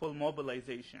part of the full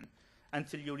mobilization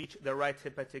until you reach the right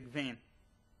hepatic vein,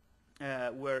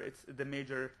 where it's the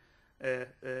major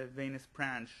venous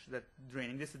branch that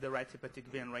draining. This is the right hepatic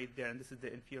vein right there, and this is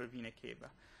the inferior vena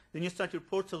cava. Then you start your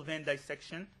portal vein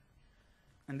dissection,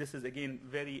 and this is again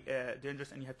very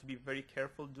dangerous, and you have to be very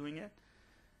careful doing it.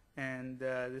 And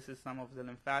this is some of the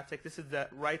lymphatic. This is the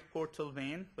right portal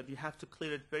vein, but you have to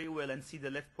clear it very well and see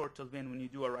the left portal vein when you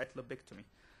do a right lobectomy.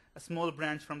 A small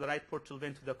branch from the right portal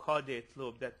vein to the caudate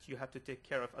lobe that you have to take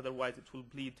care of, otherwise it will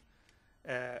bleed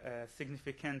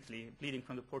significantly. Bleeding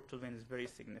from the portal vein is very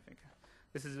significant.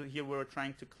 This is here we're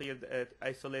trying to clear,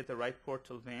 isolate the right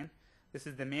portal vein. This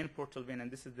is the main portal vein, and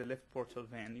this is the left portal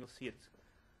vein. You'll see it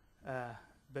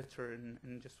better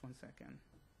in just 1 second.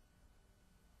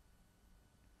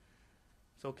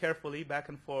 So carefully, back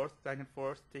and forth,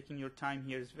 taking your time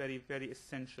here is very, very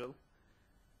essential.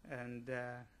 And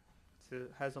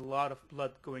it has a lot of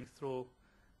blood going through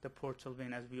the portal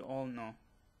vein, as we all know.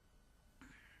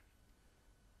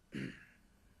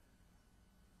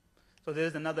 So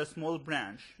there's another small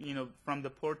branch, you know, from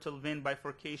the portal vein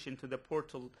bifurcation to the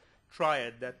portal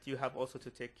triad that you have also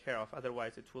to take care of,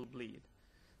 otherwise it will bleed.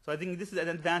 So I think this is an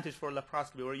advantage for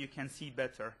laparoscopy, where you can see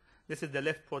better. This is the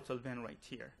left portal vein right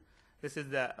here. This is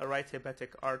the right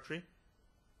hepatic artery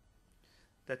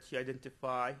that you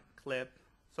identify, clip.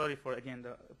 Sorry for, again,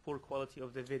 the poor quality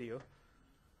of the video.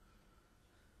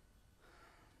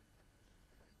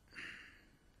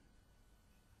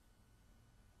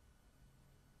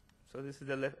 So this is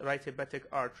the right hepatic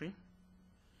artery.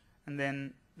 And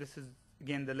then this is,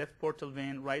 again, the left portal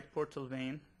vein, right portal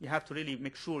vein. You have to really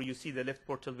make sure you see the left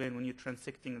portal vein when you're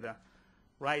transecting the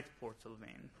right portal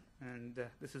vein. And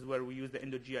this is where we use the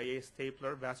endo-GIA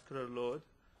stapler, vascular load.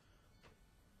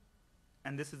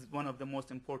 And this is one of the most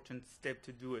important steps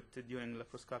to do it during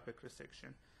laparoscopic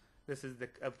resection. This is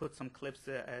I put some clips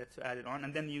to add it on.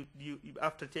 And then you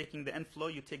after taking the inflow,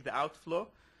 you take the outflow,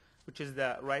 which is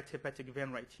the right hepatic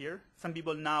vein right here. Some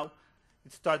people now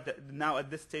at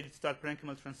this stage start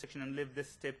parenchymal transection and leave this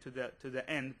step to the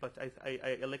end, but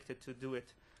I elected to do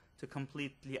it to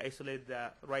completely isolate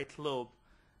the right lobe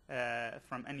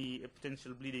from any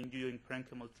potential bleeding during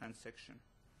parenchymal transection.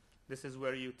 This is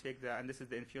where you take and this is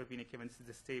the inferior vena cava, and this is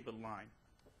the stable line.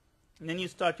 And then you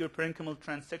start your parenchymal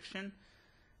transection,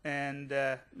 and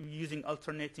using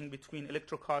alternating between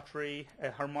electrocautery,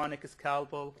 harmonic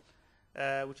scalpel,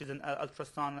 which is an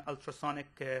ultrasonic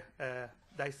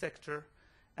dissector,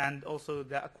 and also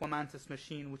the Aquamantis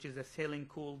machine, which is a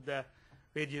saline-cooled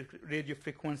radio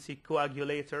frequency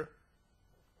coagulator.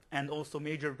 And also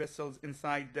major vessels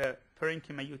inside the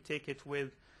parenchyma, you take it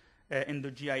with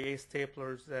endo-GIA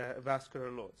staplers, vascular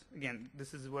loads. Again,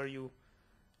 this is where you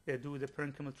do the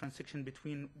parenchymal transection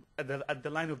between at the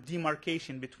line of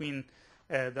demarcation between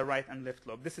the right and left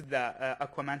lobe. This is the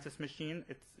Aquamantis machine.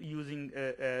 It's using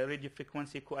radio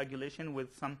frequency coagulation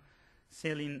with some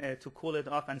saline to cool it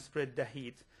off and spread the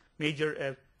heat.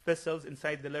 Major vessels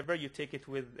inside the liver, you take it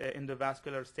with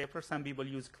endovascular stapler. Some people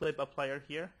use clip applier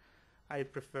here. I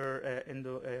prefer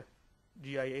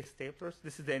endo-GIA staplers.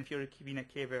 This is the inferior vena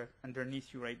cava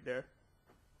underneath you right there.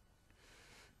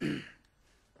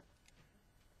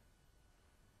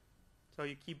 So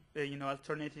you keep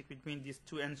alternating between these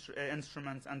two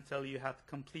instruments until you have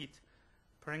complete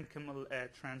parenchymal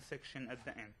transection at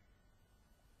the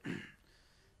end.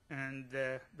 And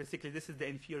basically this is the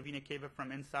inferior vena cava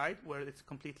from inside, where it's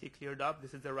completely cleared up.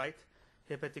 This is the right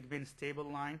hepatic vein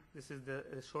stable line. This is the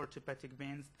short hepatic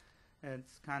veins.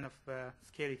 It's kind of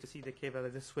scary to see the cava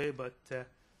this way, but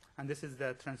and this is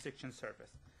the transection surface.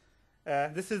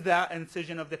 This is the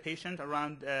incision of the patient,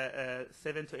 around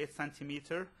 7 to 8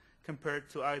 centimeter, compared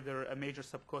to either a major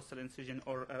subcostal incision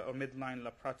or midline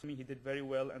laparotomy. He did very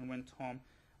well and went home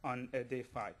on day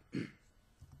 5.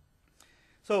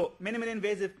 So minimally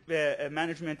invasive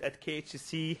management at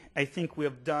KHC, I think we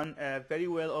have done very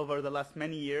well over the last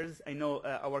many years. I know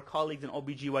our colleagues in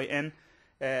OBGYN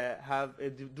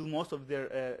do most of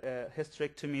their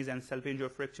hysterectomies and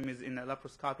salpingioophorectomies in a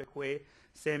laparoscopic way,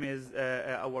 same as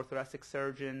our thoracic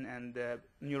surgeon and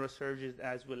neurosurgeons,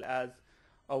 as well as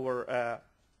our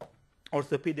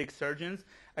orthopedic surgeons.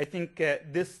 I think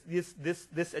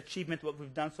this achievement, what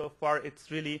we've done so far,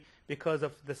 it's really because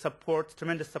of the support,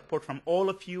 tremendous support from all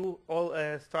of you,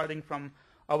 starting from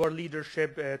our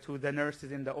leadership to the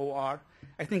nurses in the OR.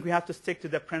 I think we have to stick to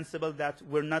the principle that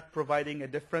we're not providing a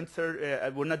different,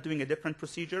 we're not doing a different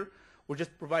procedure. We're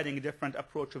just providing a different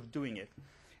approach of doing it.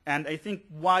 And I think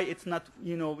why it's not,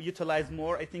 utilized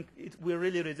more, I think we're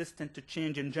really resistant to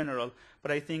change in general.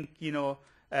 But I think,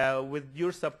 with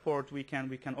your support, we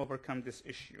can overcome this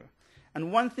issue.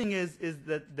 And one thing is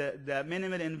that the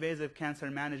minimally invasive cancer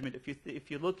management,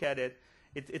 if you look at it,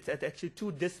 it's actually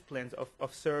two disciplines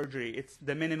of surgery. It's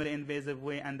the minimally invasive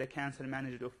way and the cancer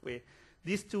management way.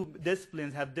 These two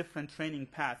disciplines have different training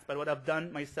paths, but what I've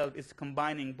done myself is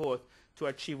combining both to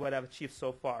achieve what I've achieved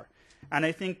so far. And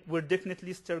I think we're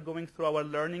definitely still going through our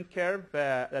learning curve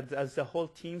as a whole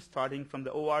team, starting from the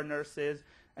OR nurses,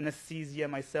 anesthesia,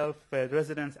 myself,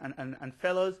 residents, and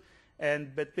fellows.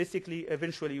 But basically,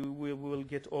 eventually, we will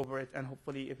get over it, and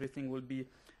hopefully everything will be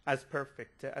as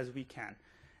perfect as we can.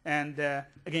 And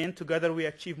again, together we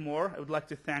achieve more. I would like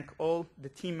to thank all the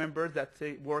team members that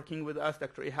are working with us,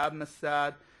 Dr. Ihab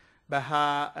Massad,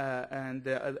 Baha, and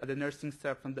the nursing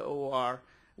staff from the OR.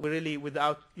 We really,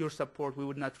 without your support, we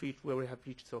would not reach where we have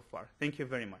reached so far. Thank you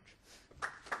very much.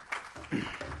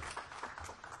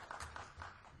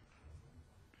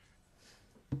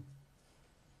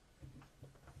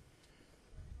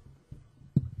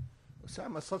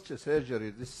 Osama, such a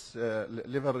surgery, this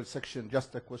liver resection,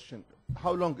 just a question.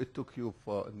 How long it took you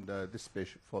for this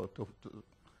patient for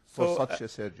such a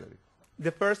surgery?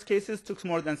 The first cases took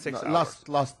more than 6 hours.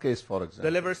 Last case, for example.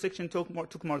 The liver section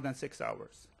took more than 6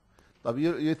 hours.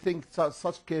 You think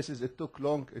such cases it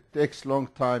takes long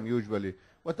time usually.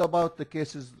 What about the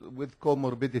cases with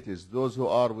comorbidities, those who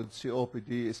are with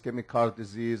COPD, ischemic heart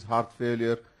disease, heart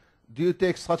failure? Do you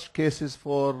take such cases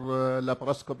for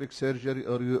laparoscopic surgery,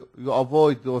 or you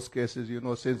avoid those cases,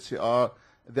 since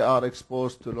they are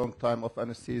exposed to long time of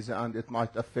anesthesia and it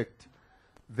might affect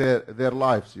their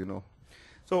lives,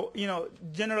 So,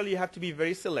 generally you have to be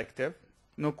very selective.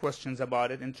 No questions about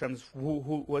it in terms of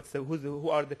who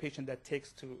are the patient that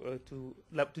takes to do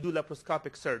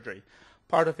laparoscopic surgery.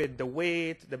 Part of it, the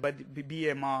weight, the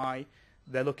BMI,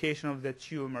 the location of the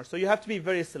tumor. So you have to be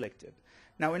very selective.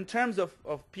 Now, in terms of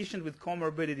patients with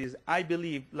comorbidities, I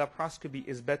believe laparoscopy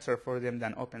is better for them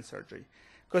than open surgery.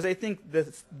 Because I think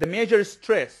the major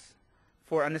stress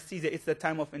for anesthesia is the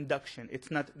time of induction.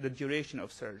 It's not the duration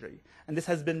of surgery. And this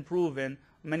has been proven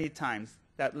many times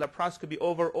that laparoscopy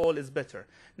overall is better.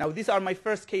 Now, these are my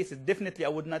first cases. Definitely, I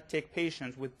would not take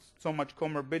patients with so much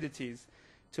comorbidities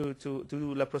to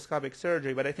do laparoscopic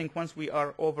surgery. But I think once we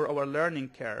are over our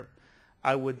learning curve,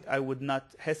 I would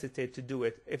not hesitate to do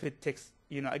it if it takes,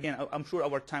 again, I'm sure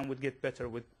our time would get better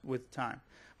with time.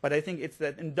 But I think it's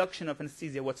that induction of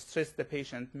anesthesia what stressed the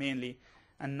patient mainly,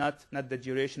 and not the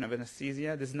duration of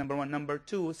anesthesia. This is number one. Number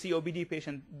two, COPD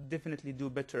patients definitely do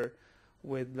better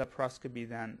with laparoscopy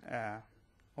than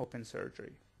open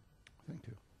surgery. Thank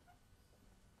you.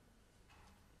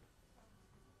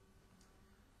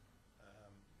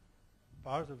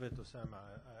 Part of it, Osama,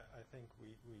 I think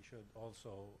we should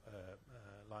also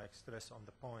stress on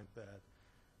the point that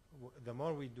the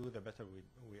more we do, the better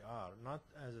we are. Not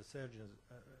as a surgeon,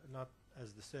 not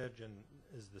as the surgeon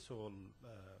is the sole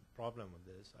problem with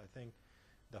this. I think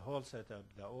the whole setup,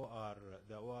 the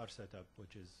OR setup,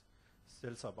 which is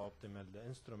still suboptimal, the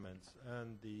instruments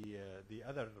and the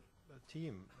other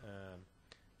team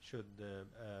should,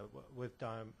 with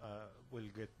time, will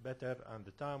get better, and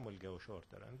the time will go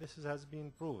shorter. And this has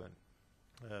been proven.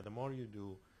 The more you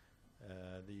do,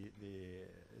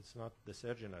 it's not the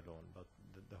surgeon alone, but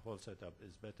the whole setup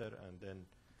is better, and then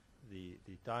the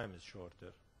time is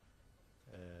shorter,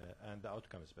 and the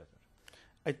outcome is better.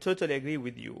 I totally agree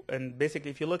with you. And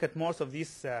basically, if you look at most of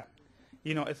these,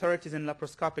 authorities in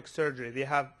laparoscopic surgery, they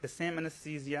have the same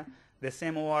anesthesia, the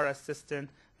same OR assistant,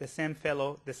 the same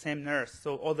fellow, the same nurse,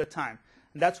 so all the time.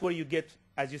 And that's where you get,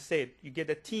 as you said, you get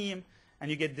a team, and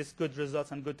you get these good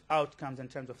results and good outcomes in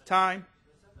terms of time.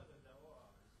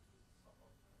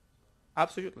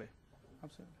 Absolutely.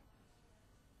 Absolutely.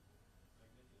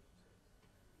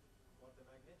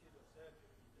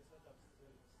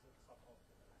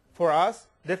 For us,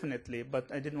 definitely,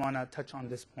 but I didn't want to touch on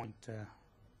this point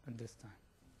at this time.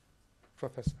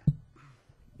 Professor.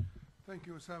 Thank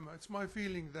you, Osama. It's my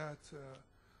feeling that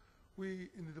we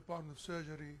in the Department of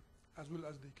Surgery, as well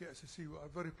as the KSSC, we are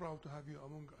very proud to have you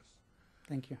among us.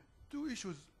 Thank you. Two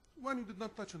issues. One, you did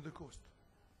not touch on the cost.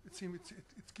 It seems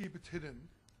it's keep it hidden.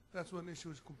 That's one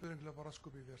issue, is comparing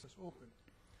laparoscopy versus open.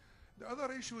 The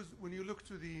other issue is when you look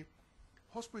to the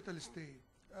hospital stay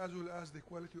as well as the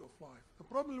quality of life. The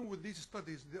problem with these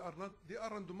studies, they are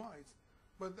randomized,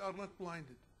 but they are not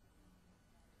blinded.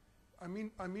 I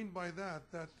mean by that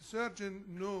the surgeon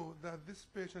know that this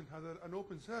patient had an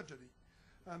open surgery,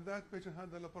 and that patient had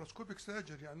a laparoscopic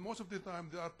surgery, and most of the time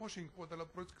they are pushing for the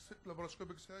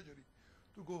laparoscopic surgery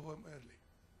to go home early.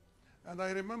 And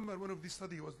I remember one of these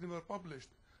studies was never published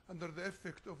under the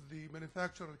effect of the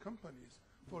manufacturer companies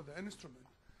for the instrument.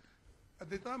 At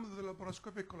the time of the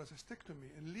laparoscopic cholecystectomy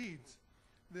in Leeds,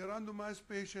 they randomized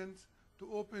patients to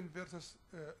open versus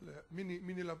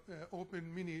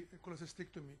open mini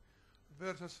cholecystectomy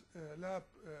versus lap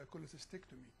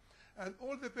cholecystectomy. And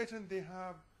all the patients, they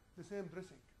have the same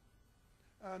dressing.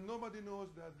 And nobody knows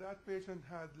that that patient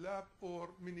had lap or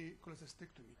mini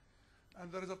cholecystectomy.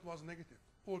 And the result was negative.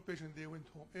 All patients, they went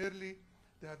home early,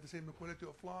 they had the same quality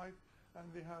of life,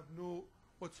 and they have no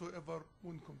whatsoever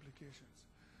wound complications.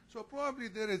 So probably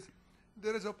there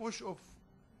is a push of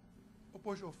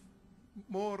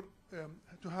more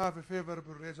to have a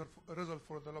favorable result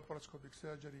for the laparoscopic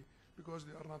surgery because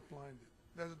they are not blinded.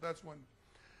 That's one.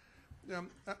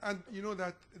 And you know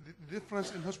that the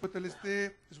difference in hospital stay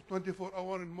is 24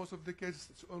 hours. In most of the cases,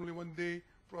 it's only 1 day,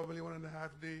 probably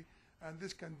 1.5 days, and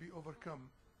this can be overcome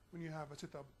when you have a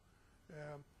setup,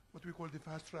 what we call the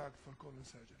fast track for colon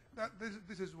surgery.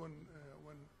 This is one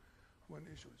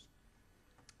issue.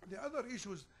 The other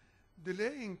issue is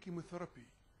delaying chemotherapy.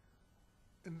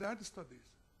 In that studies,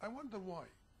 I wonder why.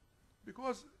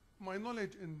 Because my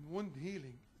knowledge in wound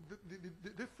healing, the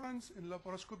difference in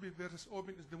laparoscopy versus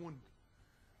open is the wound.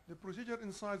 The procedure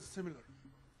inside is similar.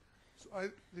 So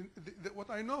what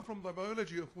I know from the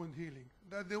biology of wound healing,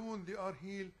 that the wound, they are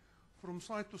healed from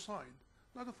side to side,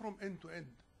 not from end to end.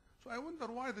 So I wonder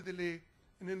why the delay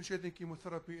in initiating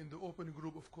chemotherapy in the open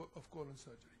group of colon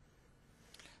surgery.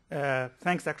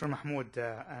 Thanks, Dr. Mahmoud.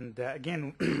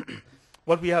 Again,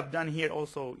 what we have done here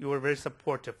also, you were very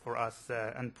supportive for us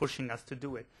and pushing us to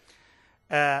do it.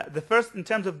 The first, in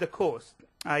terms of the cost,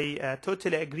 I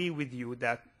totally agree with you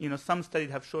that some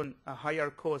studies have shown a higher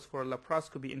cost for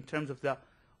laparoscopy in terms of the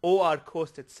OR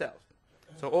cost itself.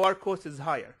 So OR cost is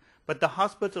higher, but the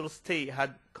hospital stay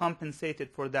had compensated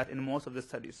for that in most of the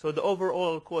studies. So the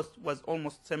overall cost was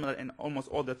almost similar in almost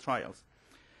all the trials.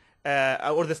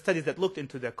 Or the studies that looked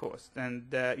into the cost.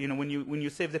 And when you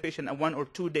save the patient 1 or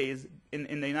 2 days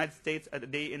in the United States, a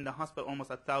day in the hospital, almost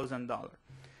 $1,000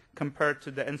 compared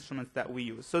to the instruments that we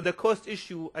use. So the cost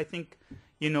issue, I think,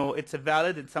 it's a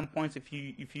valid at some points if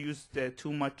you use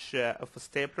too much of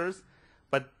staplers,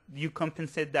 but you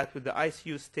compensate that with the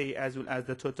ICU stay as well as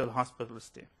the total hospital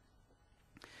stay.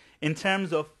 In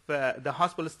terms of the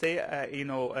hospital stay,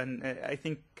 and I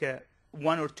think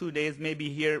 1 or 2 days, maybe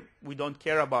here we don't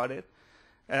care about it.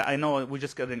 I know we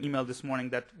just got an email this morning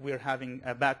that we're having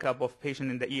a backup of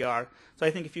patient in the ER. So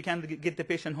I think if you can get the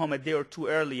patient home a day or two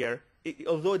earlier,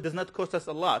 although it does not cost us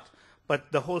a lot,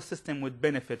 but the whole system would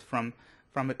benefit from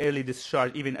an early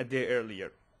discharge even a day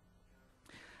earlier.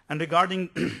 And regarding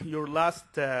your last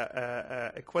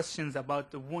questions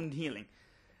about the wound healing,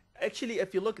 actually,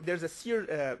 if you look, there's a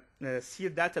SEER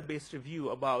database review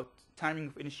about timing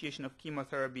of initiation of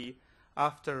chemotherapy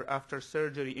after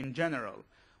surgery in general,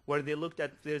 where they looked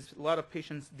at there's a lot of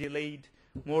patients delayed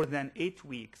more than 8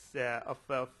 weeks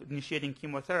of initiating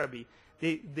chemotherapy.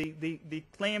 They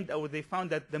claimed or they found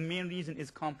that the main reason is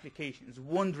complications,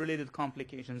 wound-related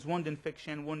complications, wound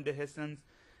infection, wound dehiscence.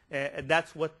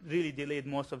 That's what really delayed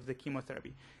most of the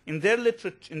chemotherapy. In their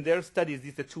literature, in their studies,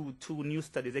 these are two new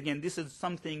studies. Again, this is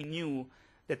something new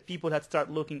that people had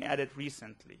started looking at it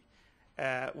recently.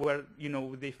 Where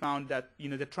they found that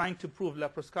they're trying to prove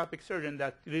laparoscopic surgeon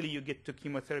that really you get to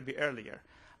chemotherapy earlier.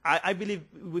 I believe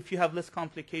if you have less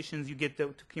complications, you get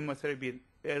to chemotherapy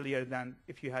earlier than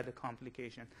if you had a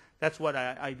complication. That's what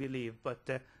I believe, but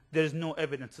there's no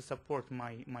evidence to support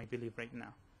my belief right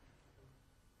now.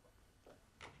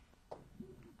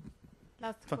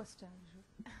 Last question.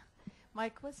 My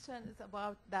question is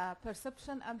about the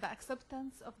perception and the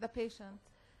acceptance of the patient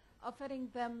offering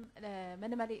them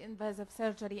minimally invasive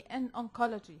surgery in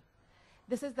oncology.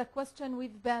 This is the question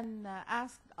we've been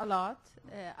asked a lot.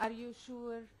 Are you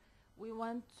sure we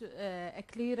want a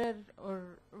clearer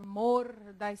or more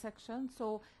dissection?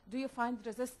 So do you find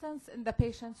resistance in the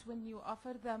patients when you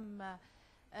offer them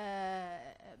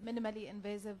minimally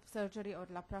invasive surgery or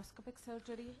laparoscopic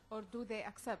surgery, or do they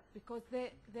accept? Because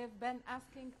they've been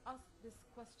asking us this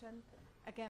question